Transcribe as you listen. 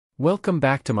Welcome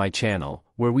back to my channel,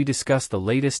 where we discuss the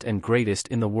latest and greatest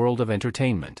in the world of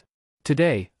entertainment.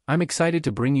 Today, I'm excited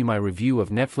to bring you my review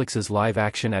of Netflix's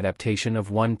live-action adaptation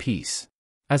of One Piece.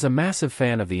 As a massive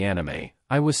fan of the anime,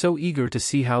 I was so eager to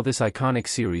see how this iconic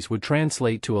series would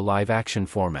translate to a live-action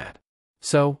format.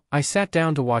 So, I sat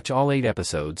down to watch all 8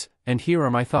 episodes, and here are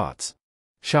my thoughts.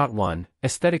 Shot 1,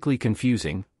 aesthetically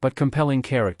confusing, but compelling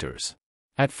characters.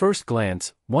 At first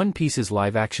glance, One Piece's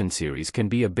live-action series can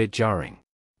be a bit jarring.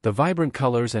 The vibrant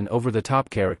colors and over-the-top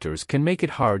characters can make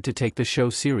it hard to take the show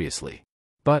seriously.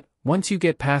 But, once you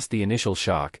get past the initial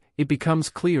shock, it becomes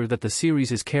clear that the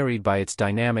series is carried by its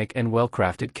dynamic and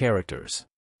well-crafted characters.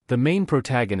 The main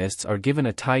protagonists are given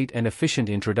a tight and efficient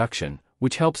introduction,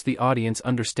 which helps the audience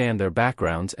understand their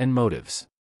backgrounds and motives.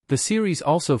 The series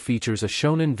also features a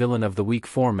shonen villain of the week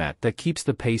format that keeps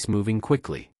the pace moving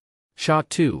quickly. Shot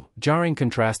 2, jarring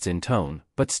contrasts in tone,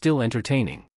 but still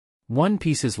entertaining. One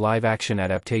Piece's live-action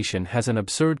adaptation has an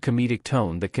absurd comedic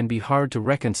tone that can be hard to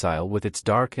reconcile with its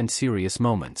dark and serious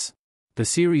moments. The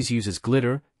series uses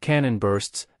glitter, cannon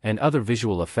bursts, and other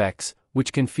visual effects,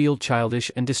 which can feel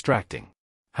childish and distracting.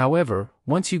 However,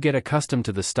 once you get accustomed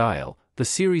to the style, the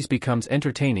series becomes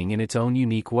entertaining in its own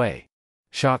unique way.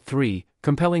 Shot 3,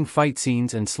 compelling fight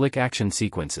scenes and slick action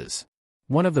sequences.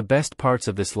 One of the best parts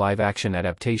of this live-action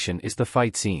adaptation is the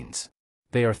fight scenes.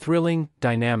 They are thrilling,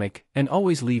 dynamic, and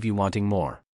always leave you wanting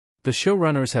more. The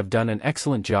showrunners have done an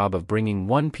excellent job of bringing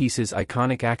One Piece's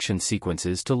iconic action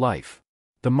sequences to life.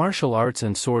 The martial arts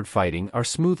and sword fighting are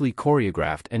smoothly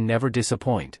choreographed and never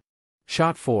disappoint.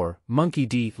 Shot 4, Monkey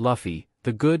D. Luffy,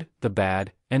 the good, the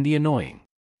bad, and the annoying.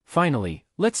 Finally,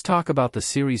 let's talk about the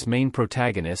series' main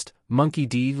protagonist, Monkey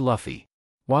D. Luffy.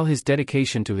 While his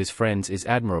dedication to his friends is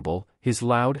admirable, his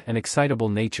loud and excitable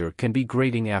nature can be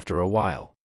grating after a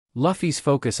while. Luffy's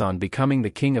focus on becoming the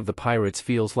king of the pirates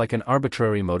feels like an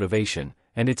arbitrary motivation,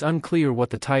 and it's unclear what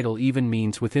the title even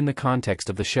means within the context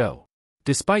of the show.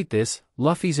 Despite this,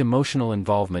 Luffy's emotional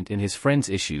involvement in his friends'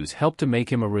 issues help to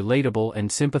make him a relatable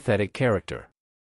and sympathetic character.